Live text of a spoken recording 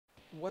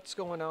What's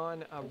going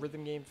on,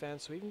 rhythm game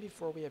fans? So even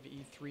before we have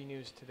E3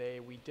 news today,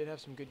 we did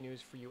have some good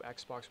news for you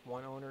Xbox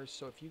One owners.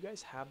 So if you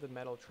guys have the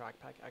Metal Track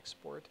Pack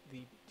export,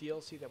 the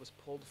DLC that was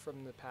pulled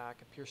from the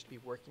pack appears to be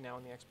working now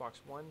on the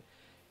Xbox One.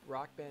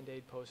 Rock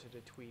Band-Aid posted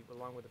a tweet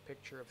along with a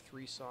picture of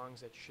 3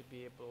 songs that should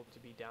be able to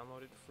be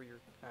downloaded for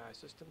your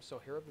system. So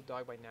Hair of the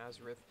Dog by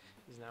Nazareth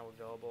is now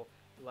available.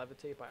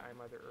 Levitate by I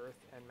Mother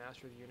Earth and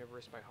Master of the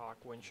Universe by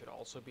Hawkwind should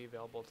also be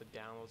available to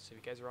download. So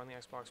if you guys are on the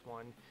Xbox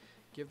One,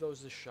 give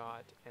those a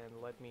shot and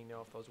let me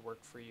know if those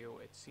work for you.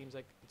 It seems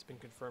like it's been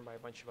confirmed by a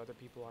bunch of other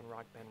people on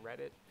Rock Band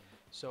Reddit.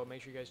 So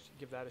make sure you guys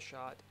give that a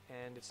shot.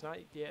 And it's not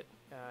yet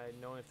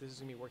known if this is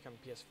going to be working on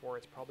the PS4.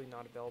 It's probably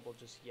not available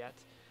just yet.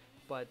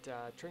 But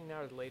turning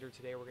out later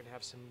today, we're going to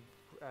have some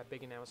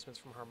big announcements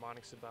from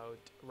Harmonix about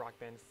Rock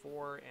Band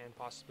 4 and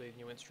possibly a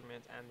new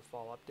instrument and the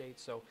fall update.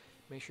 So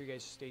make sure you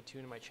guys stay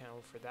tuned to my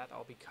channel for that.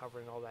 I'll be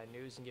covering all that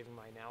news and giving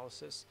my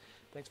analysis.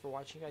 Thanks for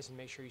watching, guys, and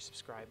make sure you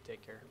subscribe.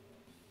 Take care.